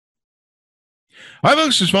Hi,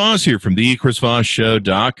 folks. Chris Voss here from the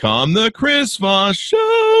ChrisVossShow.com, the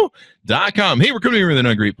ChrisVossShow.com. Hey, we're coming here with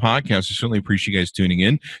another great podcast. I certainly appreciate you guys tuning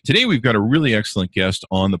in. Today, we've got a really excellent guest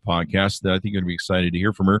on the podcast that I think you're going to be excited to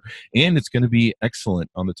hear from her, and it's going to be excellent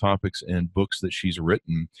on the topics and books that she's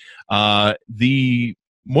written. The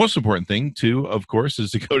most important thing, too, of course,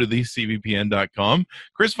 is to go to thecvpn.com,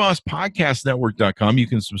 chrisvosspodcastnetwork.com. You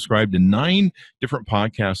can subscribe to 9 different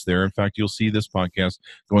podcasts there. In fact, you'll see this podcast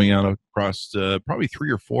going out across probably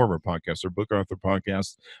 3 or 4 of our podcasts. Our Book Author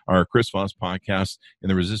podcast, our Chris Voss podcast,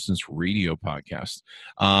 and the Resistance Radio podcast.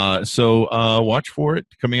 So watch for it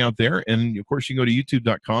coming out there. And, of course, you can go to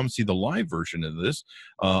youtube.com, see the live version of this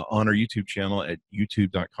on our YouTube channel at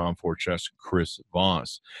youtube.com/Chris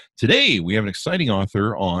Voss. Today, we have an exciting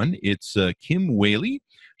author on. It's Kim Wehle.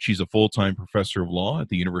 She's a full-time professor of law at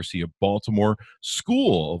the University of Baltimore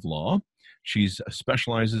School of Law. She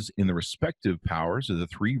specializes in the respective powers of the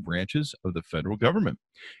 3 branches of the federal government.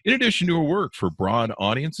 In addition to her work for broad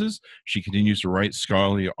audiences, she continues to write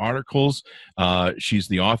scholarly articles. She's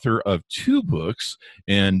the author of 2 books,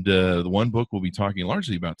 and the one book we'll be talking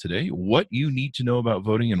largely about today, What You Need to Know About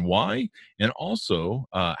Voting and Why, and also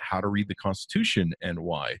How to Read the Constitution and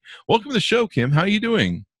Why. Welcome to the show, Kim. How are you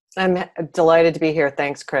doing? I'm delighted to be here.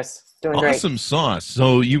 Thanks, Chris. Doing great. Awesome sauce.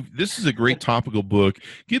 So this is a great topical book.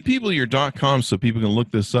 Give people your .com so people can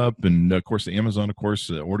look this up, and of course, the Amazon, of course,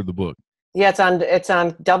 order the book. Yeah, it's on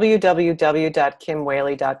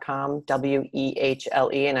www.kimwehle.com,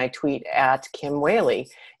 Wehle, and I tweet at Kim Wehle,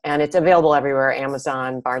 and it's available everywhere: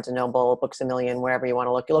 Amazon, Barnes and Noble, Books A Million, wherever you want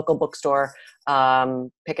to look. Your local bookstore,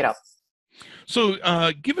 pick it up. So,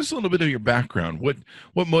 give us a little bit of your background. What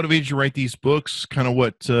motivated you to write these books? Kind of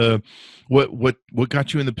what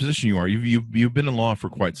got you in the position you are? You've been in law for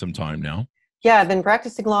quite some time now. Yeah, I've been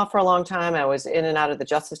practicing law for a long time. I was in and out of the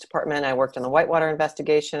Justice Department. I worked on the Whitewater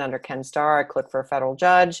investigation under Ken Starr. I clerked for a federal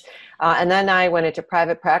judge, and then I went into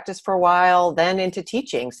private practice for a while. Then into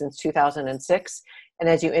teaching since 2006. And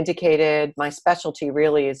as you indicated, my specialty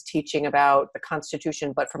really is teaching about the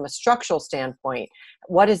Constitution, but from a structural standpoint.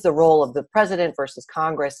 What is the role of the president versus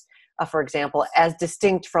Congress, for example, as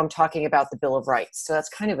distinct from talking about the Bill of Rights? So that's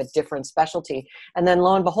kind of a different specialty. And then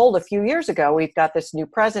lo and behold, a few years ago, we've got this new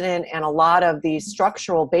president, and a lot of these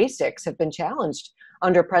structural basics have been challenged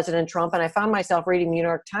under President Trump. And I found myself reading the New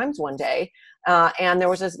York Times one day, and there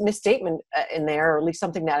was a misstatement in there, or at least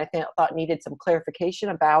something that I thought needed some clarification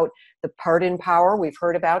about the pardon power we've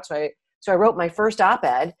heard about. So I wrote my first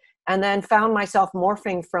op-ed, and then found myself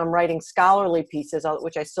morphing from writing scholarly pieces,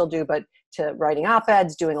 which I still do, but to writing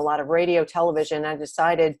op-eds, doing a lot of radio, television. I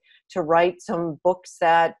decided to write some books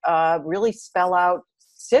that really spell out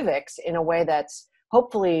civics in a way that's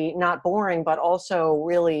hopefully not boring, but also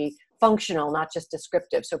really functional, not just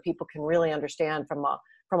descriptive, so people can really understand from a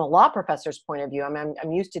law professor's point of view.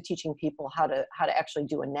 I'm used to teaching people how to actually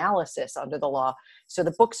do analysis under the law. So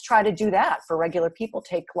the books try to do that for regular people,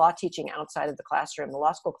 take law teaching outside of the classroom, the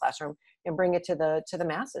law school classroom, and bring it to the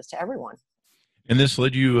masses, to everyone. And this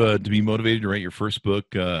led you to be motivated to write your first book,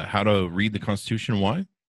 How to Read the Constitution and Why?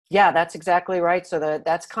 Yeah, that's exactly right. So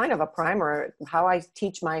that's kind of a primer, how I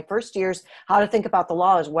teach my first years how to think about the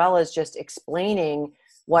law, as well as just explaining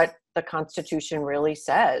what the Constitution really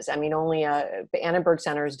says. I mean, the Annenberg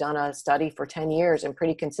Center has done a study for 10 years, and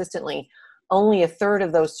pretty consistently, only a third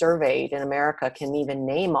of those surveyed in America can even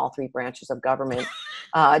name all 3 branches of government,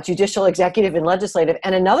 judicial, executive, and legislative.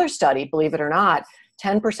 And another study, believe it or not,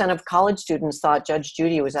 10% of college students thought Judge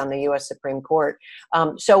Judy was on the U.S. Supreme Court.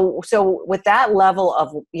 So with that level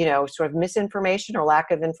of, sort of misinformation or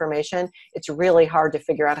lack of information, it's really hard to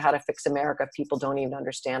figure out how to fix America if people don't even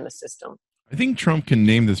understand the system. I think Trump can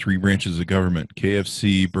name the 3 branches of government: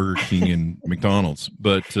 KFC, Burger King, and McDonald's,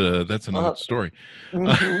 but that's another story.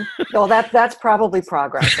 Mm-hmm. Well, that's probably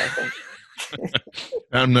progress, I think.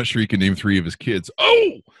 I'm not sure he can name 3 of his kids.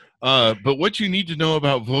 But what you need to know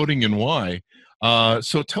about voting and why.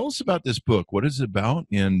 So tell us about this book. What is it about,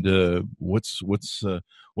 and what's the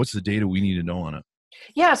data we need to know on it?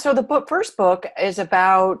 Yeah, so the first book is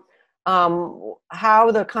about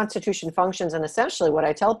how the Constitution functions, and essentially what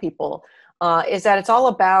I tell people is that it's all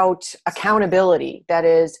about accountability. That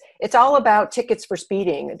is, it's all about tickets for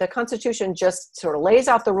speeding. The Constitution just sort of lays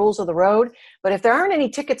out the rules of the road, but if there aren't any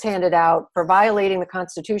tickets handed out for violating the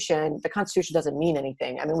Constitution doesn't mean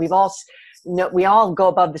anything. I mean, we all go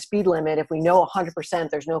above the speed limit if we know 100%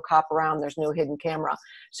 there's no cop around, there's no hidden camera.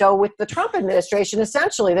 So with the Trump administration,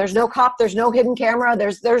 essentially, there's no cop, there's no hidden camera,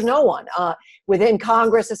 there's no one. Within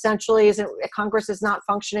Congress, essentially, Congress is not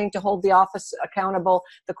functioning to hold the office accountable.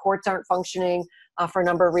 The courts aren't functioning functioning for a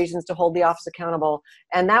number of reasons to hold the office accountable.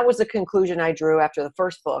 And that was the conclusion I drew after the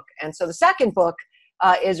first book. And so the second book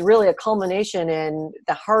is really a culmination in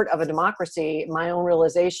the heart of a democracy, my own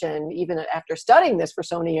realization, even after studying this for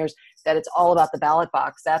so many years, that it's all about the ballot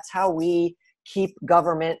box. That's how we keep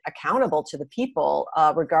government accountable to the people,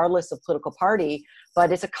 regardless of political party.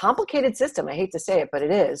 But it's a complicated system. I hate to say it, but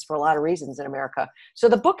it is for a lot of reasons in America. So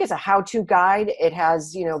the book is a how-to guide. It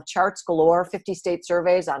has, charts galore, 50 state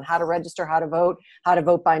surveys on how to register, how to vote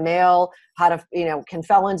by mail, can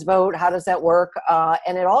felons vote? How does that work?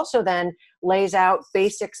 And it also then lays out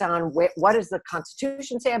basics on what does the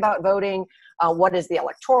Constitution say about voting? What does the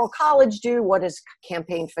Electoral College do? What does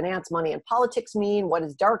campaign finance, money, and politics mean? What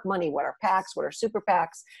is dark money? What are PACs? What are super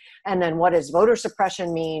PACs? And then what does voter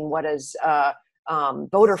suppression mean? What does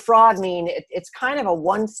voter fraud mean? It's kind of a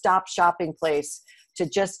one-stop shopping place to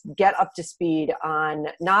just get up to speed on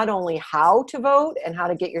not only how to vote and how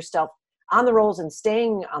to get yourself on the rolls and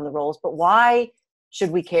staying on the rolls, but why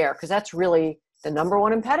should we care? Because that's really the number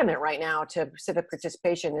one impediment right now to civic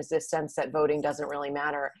participation, is this sense that voting doesn't really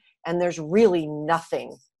matter. And there's really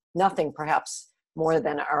nothing perhaps more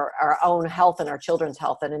than our own health and our children's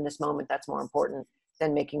health. And in this moment, that's more important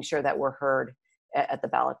than making sure that we're heard at the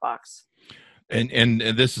ballot box. And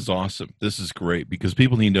this is awesome. This is great, because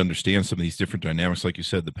people need to understand some of these different dynamics, like you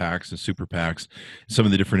said, the PACs and super PACs, some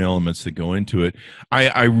of the different elements that go into it.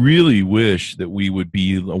 I really wish that we would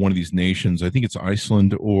be one of these nations. I think it's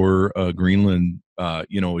Iceland or Greenland.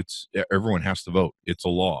 It's everyone has to vote. It's a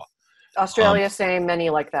law. Australia, same, many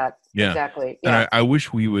like that. Yeah, exactly. Yeah. And I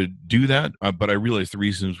wish we would do that, but I realize the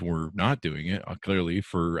reasons we're not doing it clearly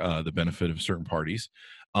for the benefit of certain parties,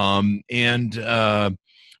 But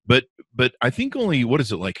I think only, what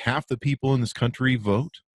is it, like half the people in this country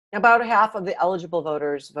vote? About half of the eligible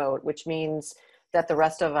voters vote, which means that the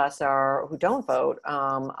rest of us who don't vote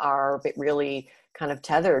are really kind of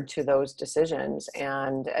tethered to those decisions.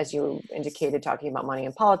 And as you indicated, talking about money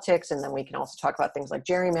in politics, and then we can also talk about things like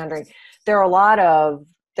gerrymandering. There are a lot of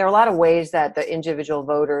ways that the individual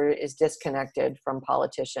voter is disconnected from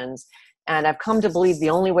politicians. And I've come to believe the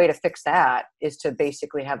only way to fix that is to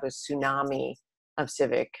basically have a tsunami of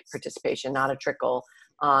civic participation, not a trickle.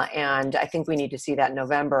 And I think we need to see that in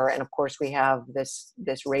November. And of course, we have this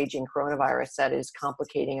raging coronavirus that is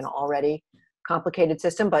complicating an already complicated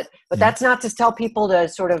system. But that's not to tell people to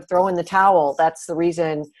sort of throw in the towel. That's the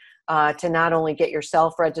reason to not only get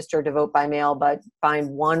yourself registered to vote by mail, but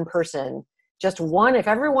find one person, just one. If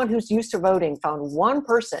everyone who's used to voting found one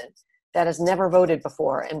person that has never voted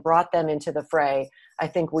before and brought them into the fray, I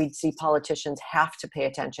think we'd see politicians have to pay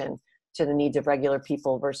attention to the needs of regular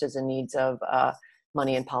people versus the needs of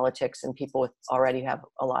money in politics and people already have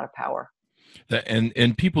a lot of power.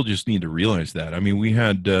 And people just need to realize that. I mean, we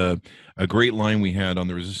had a great line we had on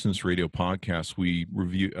the Resistance Radio podcast. We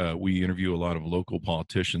interview a lot of local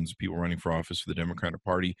politicians, people running for office for the Democratic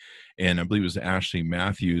Party. And I believe it was Ashley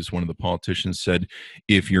Matthews, one of the politicians, said,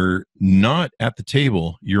 if you're not at the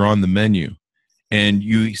table, you're on the menu. And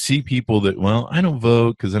you see people that, well, I don't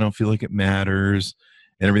vote because I don't feel like it matters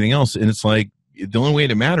and everything else. And it's like, the only way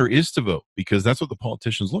to matter is to vote, because that's what the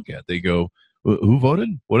politicians look at. They go, who voted?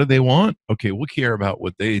 What do they want? Okay, we'll care about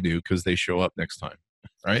what they do because they show up next time,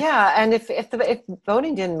 right? Yeah, and if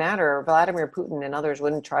voting didn't matter, Vladimir Putin and others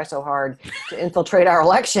wouldn't try so hard to infiltrate our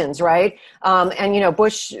elections, right?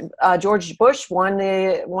 George Bush won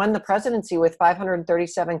the presidency with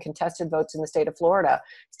 537 contested votes in the state of Florida.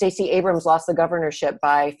 Stacey Abrams lost the governorship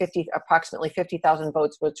by approximately 50,000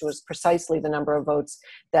 votes, which was precisely the number of votes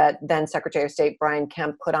that then Secretary of State Brian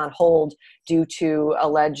Kemp put on hold due to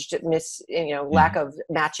alleged lack of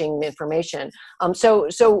matching information.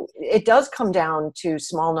 So it does come down to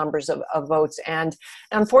small numbers of votes, and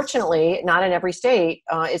unfortunately, not in every state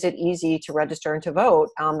is it easy to register and to vote.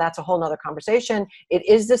 That's a whole nother conversation. It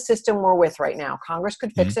is the system we're with right now. Congress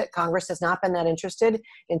could fix it. Congress has not been that interested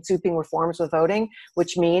in sweeping reforms with voting,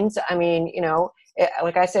 which means,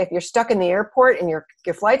 like I say, if you're stuck in the airport and your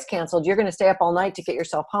flight's canceled, you're going to stay up all night to get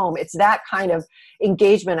yourself home. It's that kind of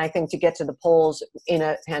engagement, I think, to get to the polls in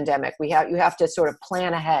a pandemic. You have to sort of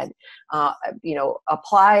plan ahead,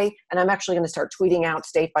 apply. And I'm actually going to start tweeting out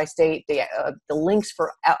state by state the links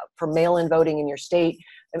for mail-in voting in your state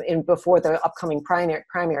before the upcoming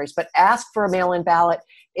primaries. But ask for a mail-in ballot.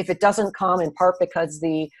 If it doesn't come, in part because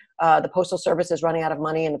the Postal Service is running out of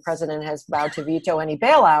money and the president has vowed to veto any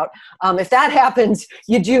bailout, if that happens,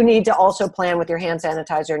 you do need to also plan with your hand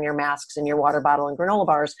sanitizer and your masks and your water bottle and granola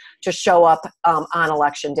bars to show up on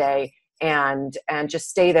election day and just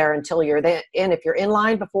stay there until you're in. If you're in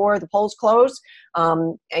line before the polls close,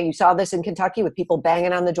 and you saw this in Kentucky with people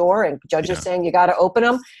banging on the door and judges saying you got to open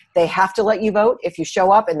them, they have to let you vote. If you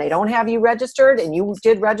show up and they don't have you registered and you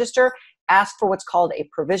did register, ask for what's called a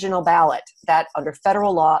provisional ballot. That under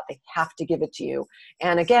federal law, they have to give it to you.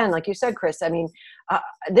 And again, like you said, Chris, I mean,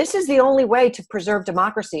 this is the only way to preserve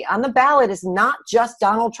democracy. On the ballot is not just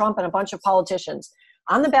Donald Trump and a bunch of politicians.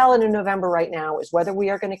 On the ballot in November right now is whether we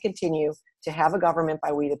are going to continue to have a government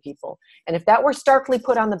by we the people. And if that were starkly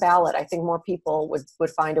put on the ballot, I think more people would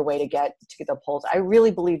find a way to get to the polls. I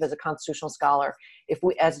really believe, as a constitutional scholar, if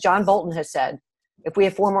we, as John Bolton has said, if we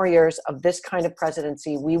have 4 more years of this kind of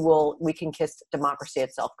presidency, we can kiss democracy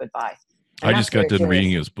itself goodbye. I just got done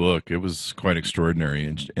reading his book. It was quite extraordinary,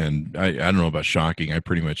 and I don't know about shocking. I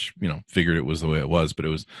pretty much figured it was the way it was, but it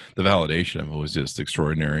was the validation of it was just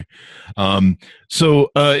extraordinary.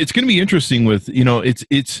 So it's going to be interesting with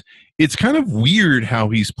it's kind of weird how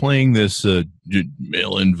he's playing this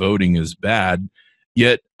mail-in voting is bad.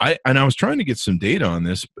 Yet I was trying to get some data on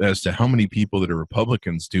this as to how many people that are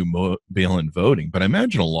Republicans do mail-in voting, but I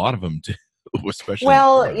imagine a lot of them do.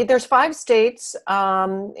 Especially there's 5 states,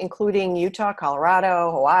 including Utah,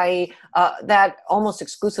 Colorado, Hawaii, that almost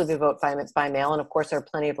exclusively vote by mail. And of course, there are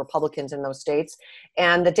plenty of Republicans in those states.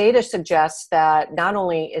 And the data suggests that not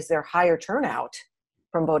only is there higher turnout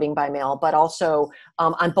from voting by mail, but also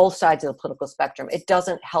on both sides of the political spectrum. It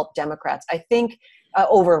doesn't help Democrats. I think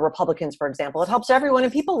over Republicans, for example, it helps everyone,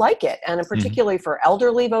 and people like it. And particularly for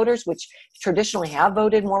elderly voters, which traditionally have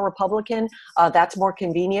voted more Republican, that's more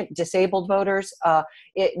convenient. Disabled voters,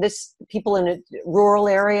 people in rural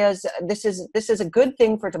areas, this is a good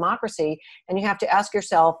thing for democracy. And you have to ask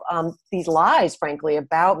yourself, these lies, frankly,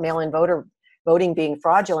 about mail-in voting being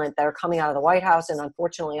fraudulent that are coming out of the White House and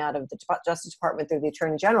unfortunately out of the Justice Department through the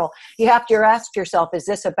Attorney General, you have to ask yourself, is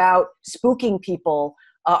this about spooking people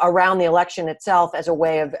around the election itself as a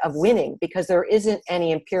way of winning? Because there isn't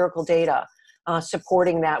any empirical data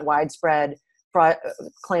supporting that widespread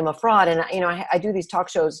claim of fraud. And I do these talk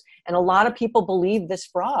shows, and a lot of people believe this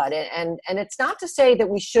fraud. And it's not to say that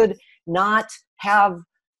we should not have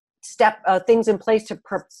things in place to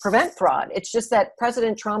prevent fraud. It's just that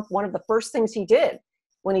President Trump, one of the first things he did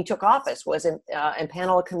when he took office was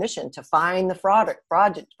impanel a commission to find the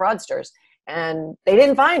fraudsters. And they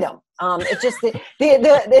didn't find them. It's just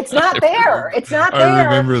it's not there. It's not there. I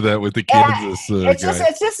remember that with the Kansas guy.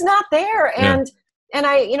 It's just not there. And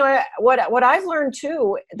what I've learned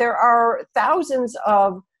too, there are thousands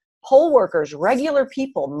of poll workers, regular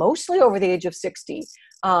people, mostly over the age of 60,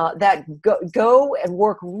 that go and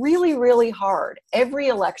work really, really hard every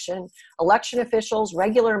election. Election officials,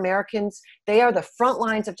 regular Americans, they are the front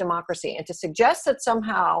lines of democracy. And to suggest that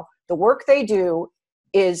somehow the work they do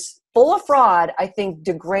is full of fraud, I think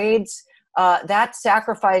degrades that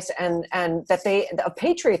sacrifice and that of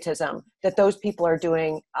patriotism that those people are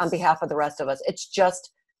doing on behalf of the rest of us. It's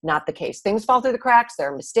just not the case. Things fall through the cracks.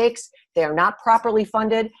 There are mistakes. They are not properly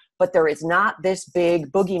funded, but there is not this big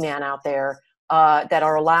boogeyman out there that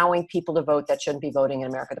are allowing people to vote that shouldn't be voting in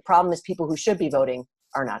America. The problem is people who should be voting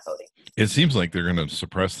are not voting. It seems like they're going to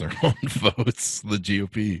suppress their own votes, the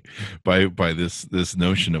GOP, by this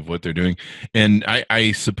notion of what they're doing. And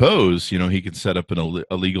I suppose, he could set up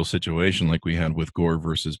a legal situation like we had with Gore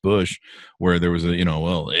versus Bush, where there was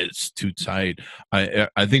it's too tight.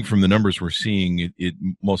 I think from the numbers we're seeing, it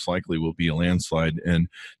most likely will be a landslide. And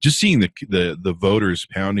just seeing the voters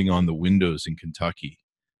pounding on the windows in Kentucky,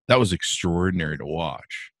 that was extraordinary to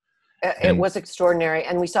watch. It was extraordinary.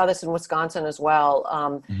 And we saw this in Wisconsin as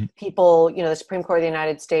well. People, the Supreme Court of the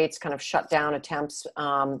United States kind of shut down attempts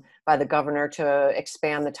by the governor to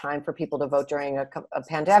expand the time for people to vote during a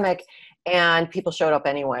pandemic. And people showed up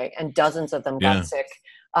anyway, and dozens of them got sick.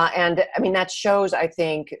 And I mean, that shows, I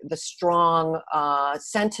think, the strong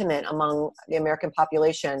sentiment among the American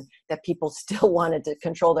population that people still wanted to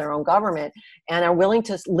control their own government and are willing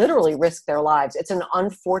to literally risk their lives. It's an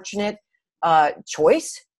unfortunate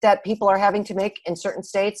choice that people are having to make in certain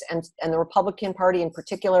states, and the Republican Party in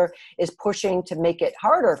particular is pushing to make it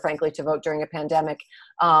harder, frankly, to vote during a pandemic.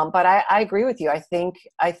 But I agree with you. I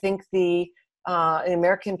think the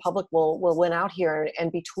American public will win out here.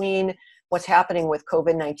 And between what's happening with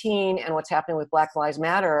COVID-19 and what's happening with Black Lives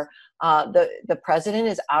Matter, the president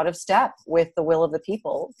is out of step with the will of the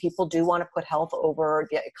people. People do want to put health over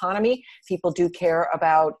the economy. People do care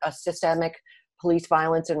about a systemic police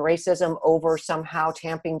violence and racism over somehow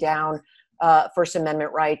tamping down First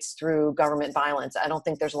Amendment rights through government violence. I don't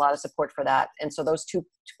think there's a lot of support for that. And so those two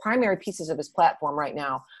primary pieces of his platform right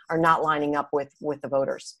now are not lining up with the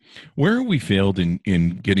voters. Where have we failed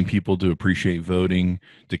in getting people to appreciate voting,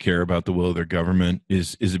 to care about the will of their government?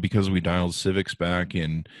 Is it because we dialed civics back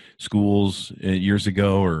in schools years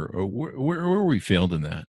ago, or where we failed in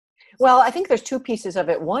that? Well, I think there's two pieces of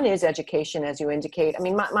it. One is education, as you indicate. I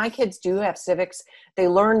mean, my kids do have civics. They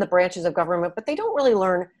learn the branches of government, but they don't really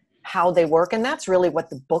learn how they work. And that's really what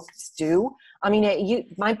the books do. I mean,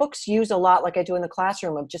 my books use a lot, like I do in the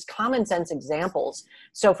classroom, of just common sense examples.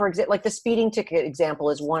 So for example, like the speeding ticket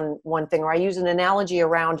example is one thing, or I use an analogy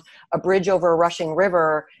around a bridge over a rushing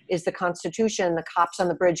river is the Constitution. The cops on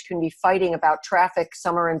the bridge can be fighting about traffic.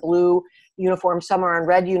 Some are in blue uniforms, some are in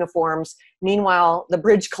red uniforms. Meanwhile, the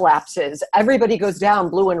bridge collapses. Everybody goes down,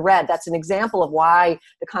 blue and red. That's an example of why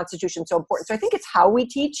the Constitution is so important. So I think it's how we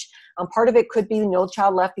teach. Part of it could be No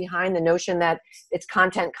Child Left Behind, the notion that it's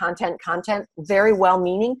content. Very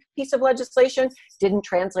well-meaning piece of legislation didn't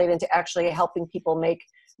translate into actually helping people make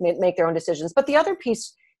their own decisions. But the other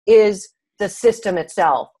piece is the system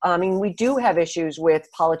itself. I mean, we do have issues with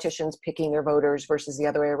politicians picking their voters versus the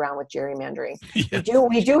other way around with gerrymandering. Yeah.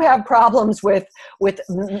 We do have problems with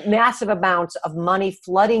massive amounts of money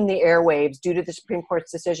flooding the airwaves due to the Supreme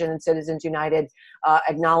Court's decision in Citizens United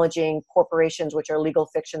acknowledging corporations, which are legal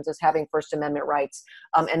fictions, as having First Amendment rights.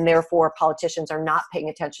 And therefore, politicians are not paying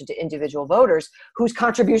attention to individual voters whose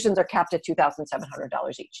contributions are capped at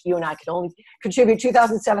 $2,700 each. You and I can only contribute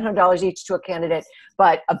 $2,700 each to a candidate,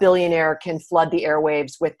 but a billionaire can flood the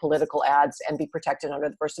airwaves with political ads and be protected under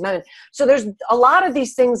the First Amendment. So there's a lot of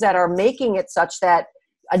these things that are making it such that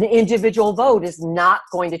an individual vote is not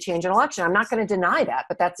going to change an election. I'm not going to deny that,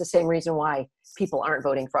 but that's the same reason why people aren't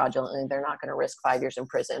voting fraudulently. They're not going to risk 5 years in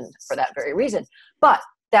prison for that very reason. But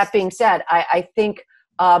that being said, I think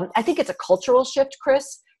it's a cultural shift,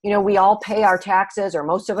 Chris. You know, we all pay our taxes, or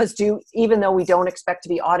most of us do, even though we don't expect to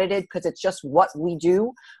be audited, because it's just what we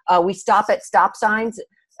do. We stop at stop signs.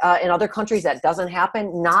 In other countries, that doesn't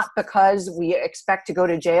happen, not because we expect to go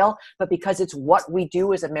to jail, but because it's what we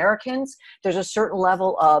do as Americans. There's a certain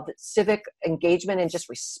level of civic engagement and just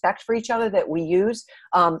respect for each other that we use.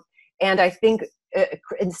 And I think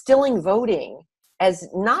instilling voting as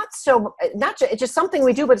it's just something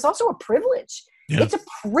we do, but it's also a privilege. Yeah. It's a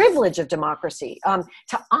privilege of democracy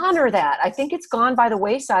to honor that. I think it's gone by the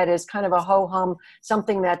wayside as kind of a ho-hum,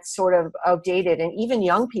 something that's sort of outdated. And even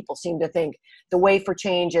young people seem to think the way for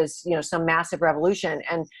change is, you know, some massive revolution.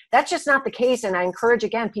 And that's just not the case. And I encourage,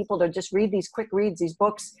 again, people to just read these quick reads, these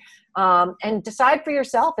books, and decide for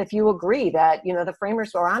yourself if you agree that, you know, the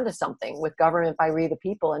framers were onto something with government by we the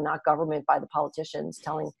people and not government by the politicians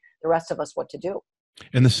telling the rest of us what to do.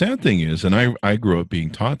 And the sad thing is, and I grew up being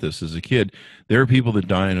taught this as a kid, there are people that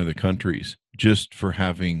die in other countries just for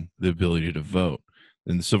having the ability to vote.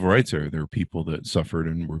 In the civil rights era, there were people that suffered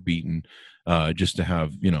and were beaten just to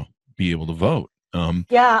have, you know, be able to vote.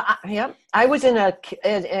 I was in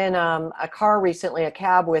a car recently, a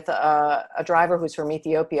cab with a driver who's from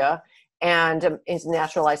Ethiopia, and he's a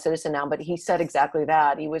naturalized citizen now, but he said exactly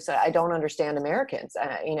that. He was, I don't understand Americans.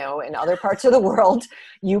 You know, in other parts of the world,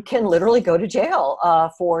 you can literally go to jail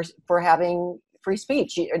for having free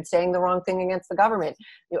speech and saying the wrong thing against the government.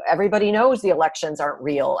 You know, everybody knows the elections aren't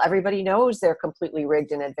real. Everybody knows they're completely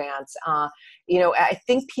rigged in advance. You know, I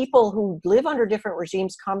think people who live under different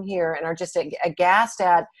regimes come here and are just aghast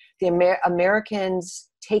at the Americans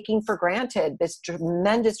taking for granted this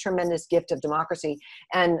tremendous gift of democracy.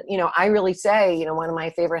 And, you know, I really say, you know, one of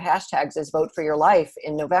my favorite hashtags is vote for your life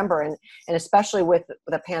in November. And especially with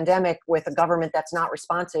the pandemic, with a government that's not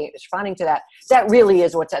responding to that, that really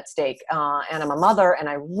is what's at stake. And I'm a mother, and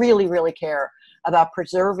I really, really care about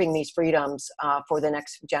preserving these freedoms for the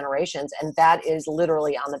next generations. And that is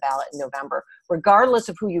literally on the ballot in November. Regardless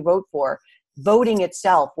of who you vote for, voting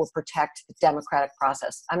itself will protect the democratic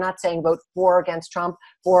process. I'm not saying vote for or against Trump,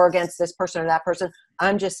 for or against this person or that person.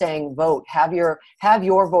 I'm just saying vote. Have your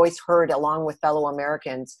voice heard along with fellow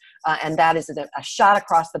Americans. And that is a shot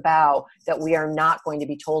across the bow that we are not going to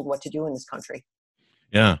be told what to do in this country.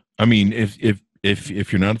 Yeah. I mean,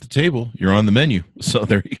 if you're not at the table, you're on the menu. So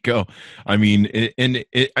there you go. I mean,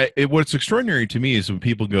 what's extraordinary to me is when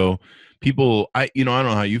people go, I don't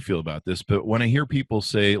know how you feel about this, but when I hear people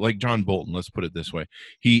say, like John Bolton, let's put it this way,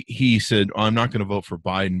 he said, I'm not going to vote for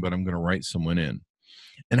Biden, but I'm going to write someone in.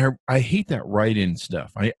 And I hate that write-in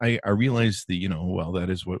stuff. I realize that, you know, well,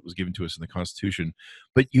 that is what was given to us in the Constitution,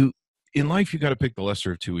 but in life, you got to pick the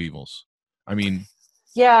lesser of two evils. I mean,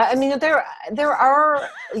 yeah, I mean, there are,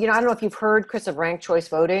 you know, I don't know if you've heard, Chris, of ranked choice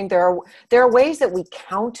voting. There are ways that we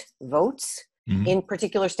count votes in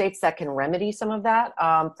particular states that can remedy some of that,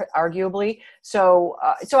 arguably. So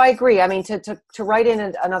I agree. I mean, to write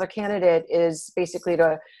in another candidate is basically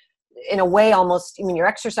to, in a way, almost, I mean, you're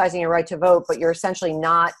exercising your right to vote, but you're essentially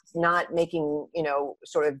not making,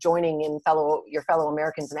 sort of joining in your fellow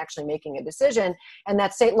Americans and actually making a decision. And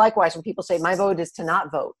that's likewise when people say my vote is to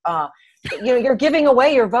not vote. You're giving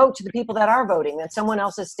away your vote to the people that are voting. That someone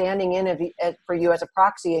else is standing in for you as a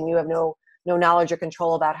proxy, and you have no knowledge or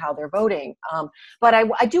control about how they're voting. But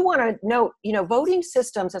I do want to note, voting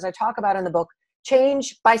systems, as I talk about in the book,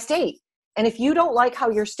 change by state. And if you don't like how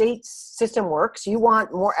your state's system works, you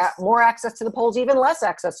want more access to the polls, even less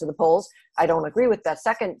access to the polls. I don't agree with that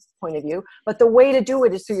second point of view, but the way to do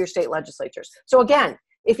it is through your state legislatures. So again,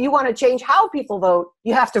 if you want to change how people vote,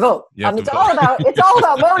 you have to vote. It's all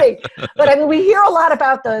about voting. But I mean, we hear a lot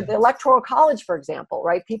about the Electoral College, for example,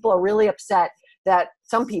 right? People are really upset that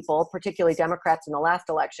some people, particularly Democrats in the last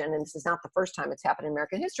election, and this is not the first time it's happened in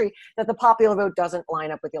American history, that the popular vote doesn't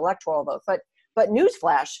line up with the electoral vote. But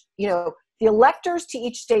newsflash, the electors to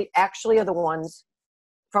each state actually are the ones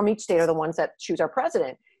from each state are the ones that choose our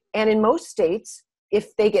president. And in most states,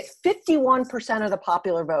 if they get 51% of the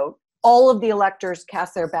popular vote, all of the electors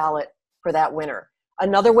cast their ballot for that winner.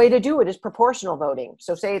 Another way to do it is proportional voting.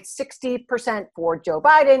 So say it's 60% for Joe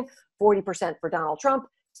Biden, 40% for Donald Trump,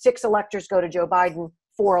 6 electors go to Joe Biden,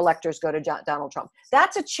 4 electors go to Donald Trump.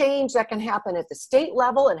 That's a change that can happen at the state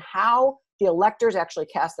level and how the electors actually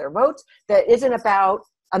cast their votes. That isn't about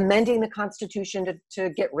amending the Constitution to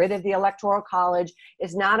get rid of the Electoral College.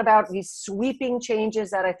 It's not about these sweeping changes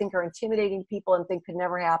that I think are intimidating people and think could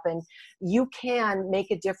never happen. You can make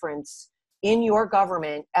a difference in your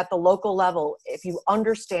government at the local level if you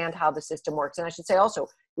understand how the system works. And I should say also,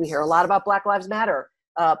 we hear a lot about Black Lives Matter,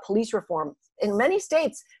 police reform. In many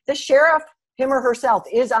states, the sheriff, him or herself,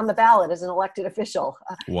 is on the ballot as an elected official.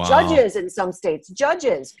 Wow. Judges in some states,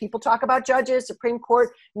 people talk about judges, Supreme Court,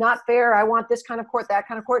 not fair. I want this kind of court, that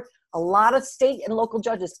kind of court. A lot of state and local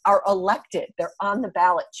judges are elected. They're on the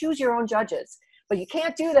ballot. Choose your own judges. But you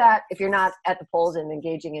can't do that if you're not at the polls and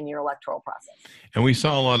engaging in your electoral process. And we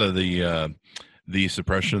saw a lot of the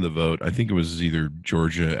suppression of the vote. I think it was either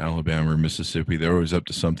Georgia, Alabama, or Mississippi. They were always up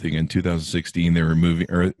to something. In 2016, they were moving,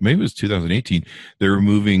 or maybe it was 2018, they were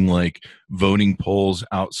moving like voting polls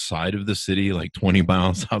outside of the city, like 20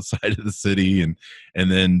 miles outside of the city. And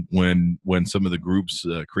then when some of the groups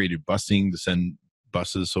created busing to send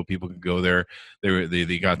buses so people could go there,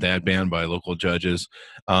 they got that banned by local judges.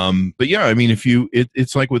 But yeah, I mean,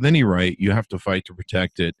 it's like with any right, you have to fight to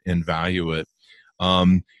protect it and value it.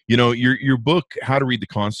 Your book, How to Read the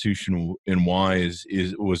Constitution and Why,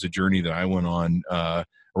 was a journey that I went on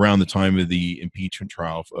around the time of the impeachment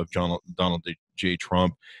trial of Donald J.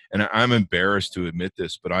 Trump. And I'm embarrassed to admit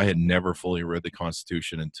this, but I had never fully read the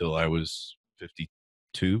Constitution until I was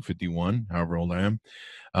 51, however old I am,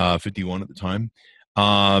 51 at the time.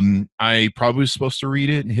 I probably was supposed to read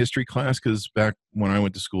it in history class because back when I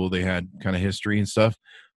went to school, they had kind of history and stuff,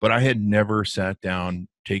 but I had never sat down,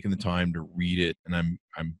 taken the time to read it, and I'm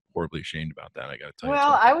horribly ashamed about that. I got to tell you.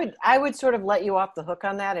 Well, I would sort of let you off the hook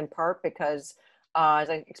on that in part because, as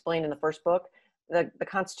I explained in the first book, the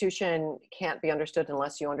Constitution can't be understood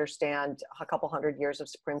unless you understand a couple hundred years of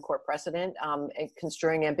Supreme Court precedent,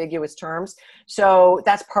 construing ambiguous terms. So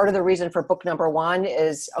that's part of the reason for book number 1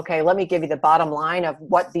 is, okay, let me give you the bottom line of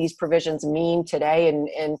what these provisions mean today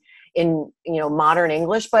in modern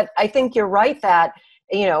English. But I think you're right that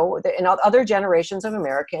and other generations of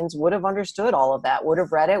Americans would have understood all of that, would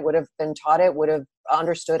have read it, would have been taught it, would have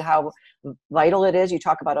understood how vital it is. You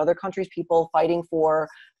talk about other countries, people fighting for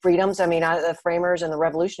freedoms. I mean, the framers and the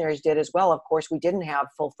revolutionaries did as well. Of course, we didn't have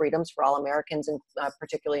full freedoms for all Americans, and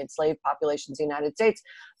particularly enslaved populations in the United States.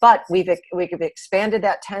 But we've expanded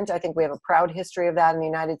that tent. I think we have a proud history of that in the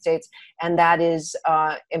United States, and that is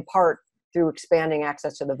in part through expanding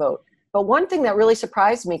access to the vote. But one thing that really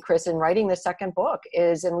surprised me, Chris, in writing the second book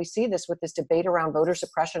is, and we see this with this debate around voter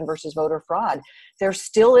suppression versus voter fraud, there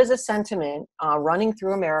still is a sentiment running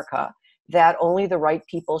through America that only the right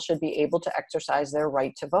people should be able to exercise their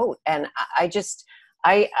right to vote. And I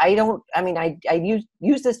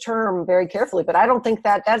use this term very carefully, but I don't think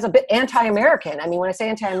that's a bit anti-American. I mean, when I say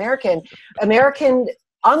anti-American,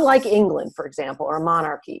 unlike England, for example, or a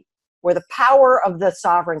monarchy, where the power of the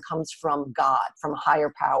sovereign comes from God, from a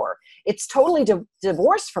higher power. It's totally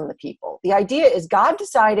divorced from the people. The idea is God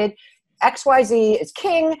decided XYZ is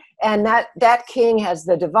king, and that king has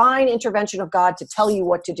the divine intervention of God to tell you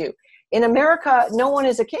what to do. In America, no one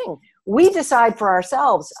is a king. We decide for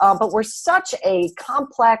ourselves, but we're such a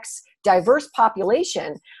complex, diverse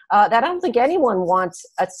population that I don't think anyone wants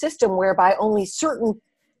a system whereby only certain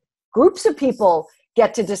groups of people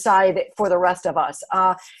get to decide for the rest of us.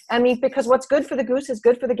 I mean, because what's good for the goose is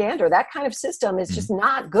good for the gander. That kind of system is just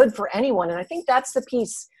not good for anyone. And I think that's the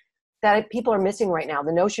piece that people are missing right now.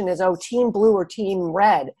 The notion is, oh, team blue or team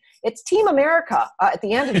red. It's Team America at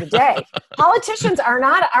the end of the day. Politicians are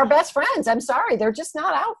not our best friends. I'm sorry. They're just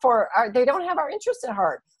not out for they don't have our interests at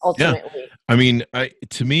heart, ultimately. Yeah. I mean,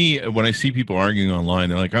 to me, when I see people arguing online,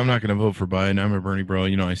 they're like, I'm not going to vote for Biden. I'm a Bernie bro.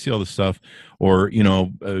 You know, I see all this stuff. Or,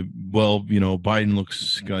 Biden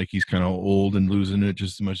looks like he's kind of old and losing it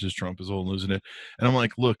just as much as Trump is old and losing it. And I'm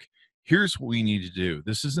like, look, here's what we need to do.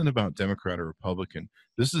 This isn't about Democrat or Republican.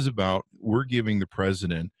 This is about we're giving the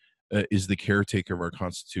president is the caretaker of our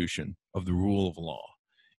Constitution, of the rule of law.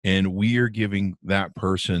 And we are giving that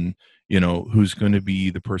person, who's going to be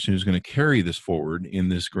the person who's going to carry this forward in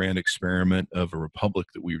this grand experiment of a republic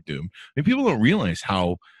that we're doomed. I mean, people don't realize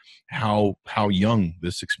how young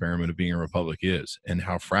this experiment of being a republic is and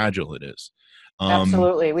how fragile it is.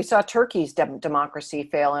 Absolutely. We saw Turkey's democracy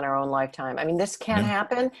fail in our own lifetime. I mean, this can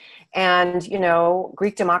happen. And,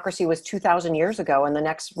 Greek democracy was 2,000 years ago, and the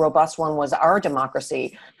next robust one was our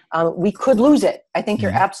democracy. We could lose it. I think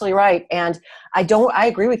you're absolutely right. And I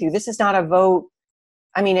agree with you. This is not a vote.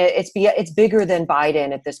 I mean, it's bigger than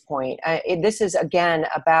Biden at this point. This is, again,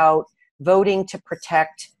 about voting to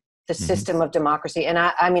protect the system of democracy. And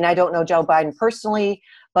I don't know Joe Biden personally,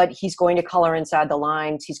 but he's going to color inside the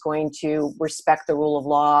lines. He's going to respect the rule of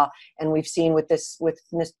law. And we've seen with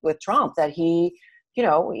Trump that he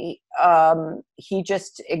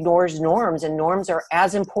just ignores norms, and norms are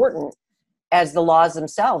as important as the laws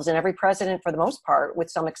themselves. And every president, for the most part, with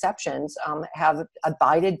some exceptions, have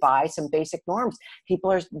abided by some basic norms.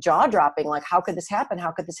 People are jaw-dropping, like, how could this happen?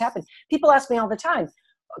 How could this happen? People ask me all the time,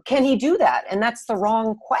 can he do that? And that's the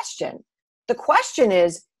wrong question. The question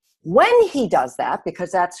is, when he does that,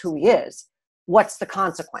 because that's who he is, what's the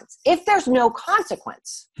consequence? If there's no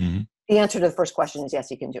consequence, the answer to the first question is yes,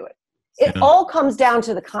 he can do it. It all comes down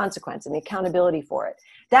to the consequence and the accountability for it.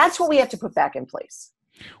 That's what we have to put back in place.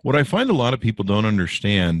 What I find a lot of people don't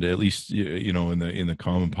understand, at least in the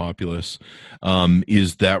common populace,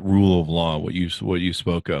 is that rule of law. What you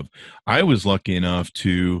spoke of. I was lucky enough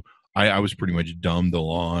to. I was pretty much dumb to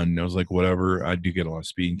law, and I was like, whatever. I do get a lot of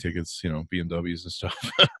speeding tickets, BMWs and stuff.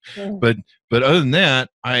 But other than that,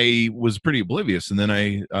 I was pretty oblivious. And then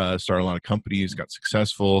I started a lot of companies, got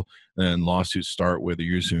successful, and lawsuits start whether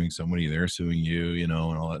you're suing somebody, they're suing you, and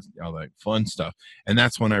all that fun stuff. And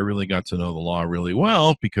that's when I really got to know the law really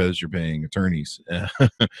well, because you're paying attorneys.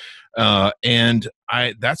 And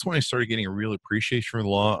that's when I started getting a real appreciation for the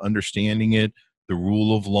law, understanding it. The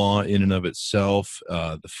rule of law in and of itself,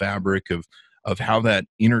 the fabric of how that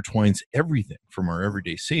intertwines everything from our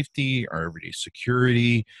everyday safety, our everyday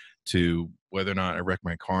security, to whether or not I wreck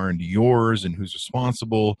my car into yours and who's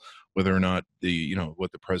responsible, whether or not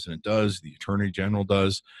what the president does, the attorney general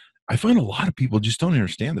does. I find a lot of people just don't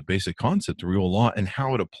understand the basic concept of real law and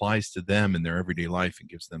how it applies to them in their everyday life and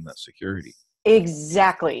gives them that security.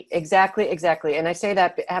 Exactly. And I say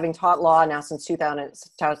that having taught law now since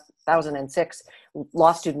 2006,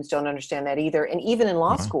 law students don't understand that either. And even in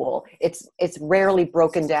law school, it's rarely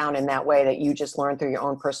broken down in that way that you just learn through your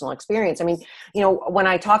own personal experience. I mean, when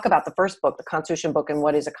I talk about the first book, the Constitution book, and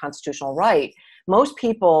what is a constitutional right, most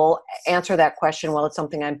people answer that question, well, it's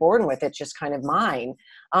something I'm born with. It's just kind of mine.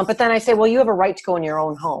 But then I say, well, you have a right to go in your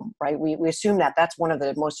own home, right? We assume that that's one of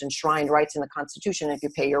the most enshrined rights in the Constitution. If you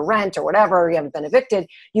pay your rent or whatever, you haven't been evicted,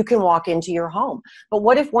 you can walk into your home. But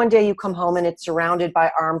what if one day you come home and it's surrounded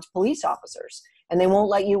by armed police officers and they won't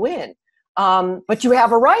let you in? But you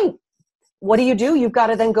have a right. What do? You've got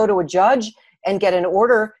to then go to a judge and get an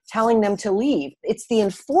order telling them to leave. It's the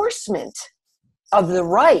enforcement of the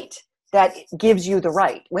right that gives you the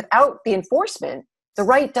right. Without the enforcement, the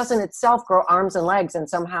right doesn't itself grow arms and legs and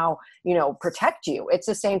somehow, protect you. It's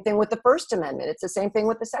the same thing with the First Amendment. It's the same thing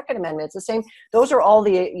with the Second Amendment. It's the same. Those are all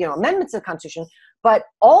the, amendments of the Constitution. But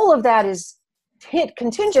all of that is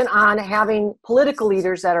contingent on having political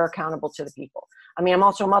leaders that are accountable to the people. I mean, I'm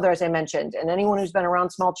also a mother, as I mentioned, and anyone who's been around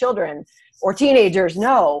small children or teenagers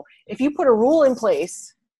know if you put a rule in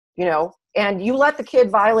place, and you let the kid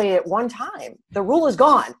violate it one time, the rule is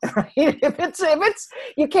gone, right? If it's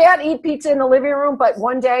you can't eat pizza in the living room, but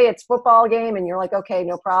one day it's football game and you're like, okay,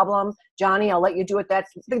 no problem, Johnny, I'll let you do it.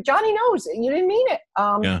 Johnny knows you didn't mean it.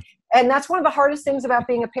 And that's one of the hardest things about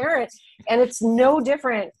being a parent. And it's no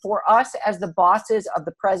different for us as the bosses of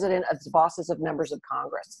the president, as the bosses of members of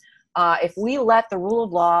Congress. If we let the rule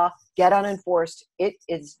of law get unenforced,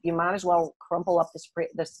 you might as well crumple up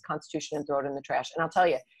this Constitution and throw it in the trash. And I'll tell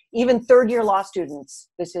you, even third-year law students,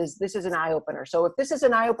 this is an eye-opener. So if this is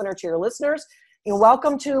an eye-opener to your listeners,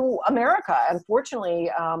 welcome to America. Unfortunately,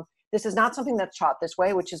 this is not something that's taught this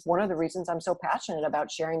way, which is one of the reasons I'm so passionate about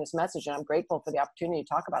sharing this message. And I'm grateful for the opportunity to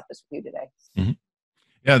talk about this with you today. Mm-hmm.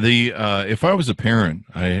 Yeah, if I was a parent,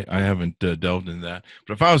 I haven't delved into that,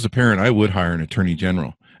 but if I was a parent, I would hire an attorney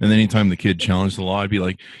general. And then anytime the kid challenged the law, I'd be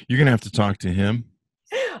like, "You're going to have to talk to him."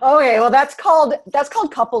 Okay, well, that's called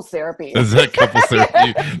couples therapy. Is that couples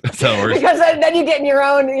therapy? That's how it works. Because then you're getting your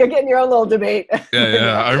own little debate.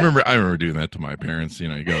 Yeah. I remember doing that to my parents. You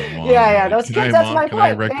go, Mom, yeah. Those kids. That's my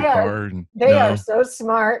point. They are so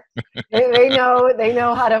smart. they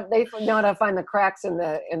know how to find the cracks in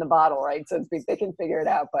the bottle, right? So to speak, they can figure it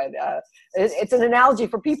out. But it's an analogy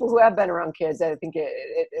for people who have been around kids. I think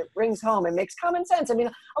it rings home. It makes common sense. I mean,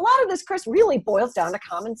 a lot of this, Chris, really boils down to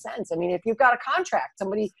common sense. I mean, if you've got a contract,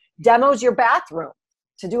 somebody demos your bathroom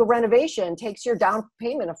to do a renovation, takes your down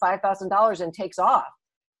payment of $5,000 and takes off.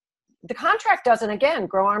 The contract doesn't, again,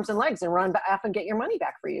 grow arms and legs and run off and get your money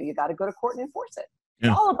back for you. You got to go to court and enforce it.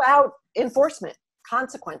 Yeah. It's all about enforcement,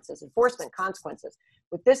 consequences.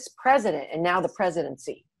 With this president and now the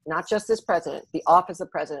presidency, not just this president, the office of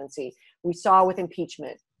presidency, we saw with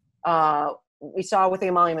impeachment, we saw with the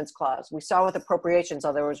emoluments clause, we saw with appropriations,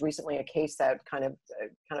 although there was recently a case that kind of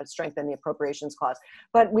strengthened the appropriations clause.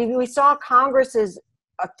 But we saw Congress's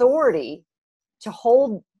authority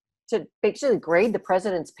to basically grade the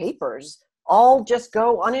president's papers all just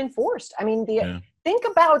go unenforced. I mean, think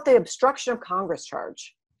about the obstruction of Congress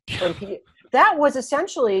charge. That was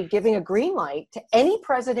essentially giving a green light to any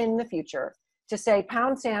president in the future to say,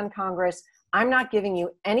 pound sand, Congress, I'm not giving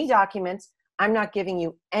you any documents. I'm not giving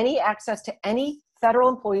you any access to any federal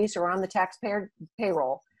employees who are on the taxpayer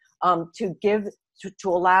payroll to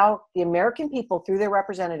allow the American people through their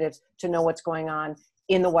representatives to know what's going on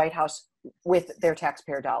in the White House with their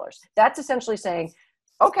taxpayer dollars. That's essentially saying,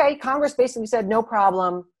 okay, Congress basically said, no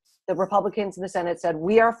problem. The Republicans in the Senate said,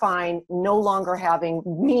 we are fine, no longer having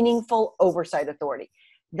meaningful oversight authority.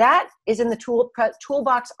 That is in the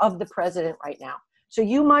toolbox of the president right now. So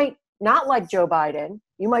you might not like Joe Biden,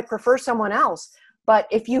 you might prefer someone else, but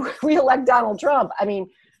if you reelect Donald Trump, I mean,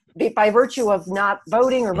 by virtue of not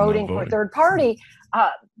voting or voting for a third party,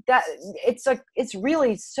 that it's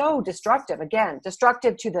really so destructive. Again,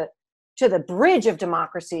 destructive to the bridge of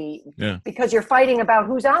democracy, because you're fighting about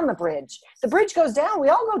who's on the bridge. The bridge goes down, we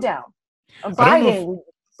all go down. Biden,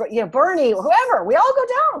 Bernie, whoever, we all go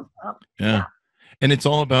down. Yeah. And it's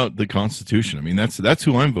all about the Constitution. I mean, that's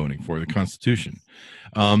who I'm voting for, the Constitution.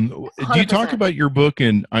 Do you talk about your book?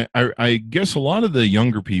 And I guess a lot of the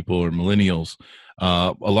younger people or millennials,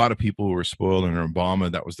 a lot of people who were spoiled under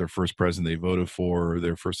Obama, that was their first president they voted for,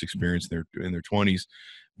 their first experience in their 20s.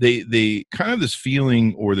 They kind of this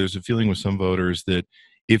feeling, or there's a feeling with some voters that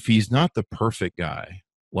if he's not the perfect guy,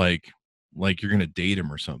 like you're going to date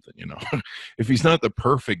him or something, if he's not the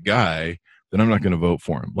perfect guy, then I'm not going to vote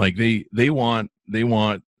for him. Like they want,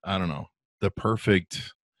 I don't know, the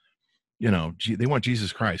perfect, they want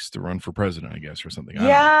Jesus Christ to run for president, I guess, or something.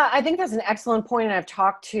 I think that's an excellent point. And I've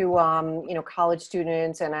talked to, college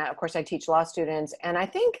students, and of course I teach law students. And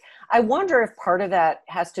I wonder if part of that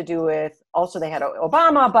has to do with, also they had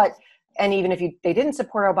Obama, and even if they didn't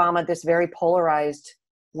support Obama, this very polarized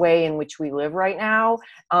way in which we live right now.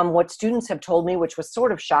 What students have told me, which was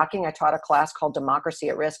sort of shocking, I taught a class called Democracy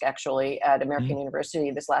at Risk, actually, at American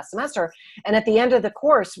University this last semester. And at the end of the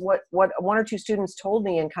course, what one or two students told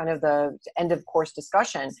me in kind of the end of course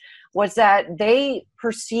discussion was that they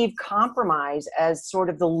perceive compromise as sort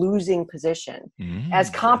of the losing position, as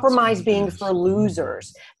compromise being for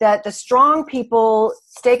losers, that the strong people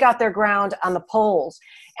stake out their ground on the polls.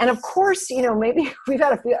 And of course, maybe we've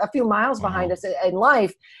had a few miles behind us in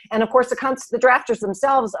life. And of course, the drafters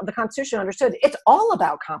themselves of the Constitution understood it's all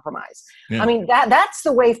about compromise. Yeah. I mean, that's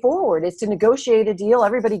the way forward, is to negotiate a deal.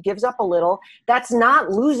 Everybody gives up a little. That's not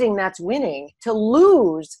losing, that's winning. To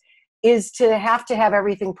lose is to have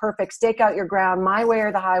everything perfect, stake out your ground, my way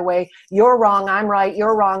or the highway, you're wrong, I'm right,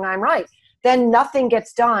 you're wrong, I'm right. Then nothing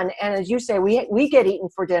gets done. And as you say, we get eaten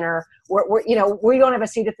for dinner. We don't have a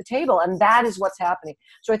seat at the table. And that is what's happening.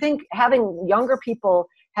 So I think having younger people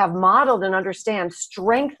have modeled and understand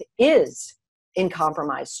strength is in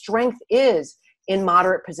compromise. Strength is in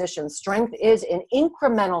moderate positions. Strength is in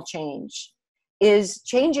incremental change, is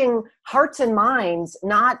changing hearts and minds,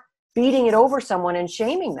 not beating it over someone and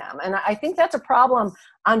shaming them. And I think that's a problem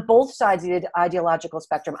on both sides of the ideological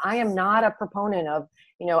spectrum. I am not a proponent of,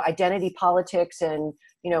 identity politics and,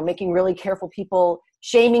 making really careful people,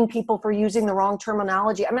 shaming people for using the wrong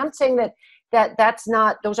terminology. I'm not saying that's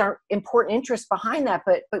not, those aren't important interests behind that,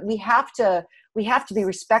 but we have to we have to be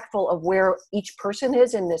respectful of where each person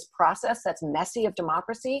is in this process that's messy of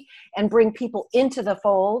democracy, and bring people into the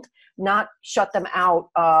fold, not shut them out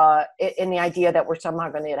in the idea that we're somehow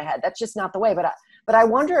going to get ahead. That's just not the way. But I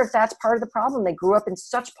wonder if that's part of the problem. They grew up in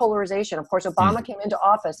such polarization. Of course, Obama came into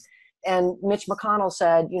office, and Mitch McConnell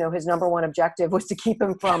said, his number one objective was to keep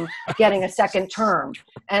him from getting a second term.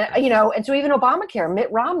 And, and so even Obamacare,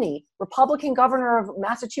 Mitt Romney, Republican governor of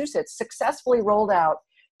Massachusetts, successfully rolled out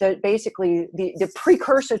the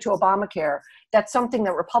precursor to Obamacare. That's something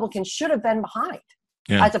that Republicans should have been behind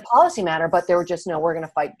as a policy matter, but they were just, no, we're going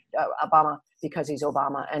to fight Obama because he's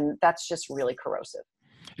Obama. And that's just really corrosive.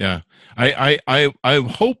 Yeah, I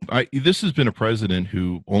hope this has been a president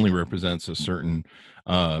who only represents a certain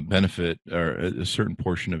benefit or a certain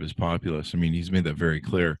portion of his populace. I mean, he's made that very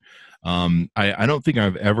clear. I don't think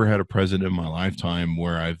I've ever had a president in my lifetime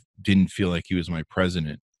where I didn't feel like he was my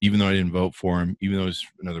president, even though I didn't vote for him, even though it was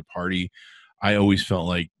another party. I always felt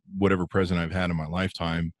like whatever president I've had in my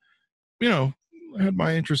lifetime, I had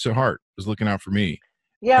my interests at heart, was looking out for me.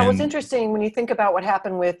 Yeah, what's interesting when you think about what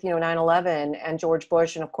happened with 9/11 and George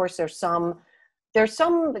Bush, and of course there's some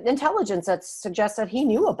intelligence that suggests that he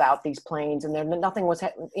knew about these planes, and nothing was.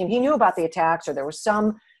 And he knew about the attacks, or there was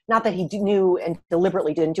some. Not that he knew and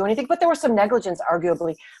deliberately didn't do anything, but there was some negligence,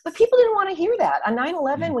 arguably. But people didn't want to hear that on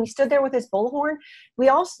 9/11 when he stood there with his bullhorn.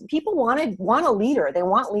 People want a leader. They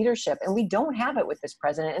want leadership, and we don't have it with this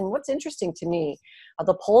president. And what's interesting to me,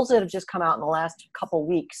 the polls that have just come out in the last couple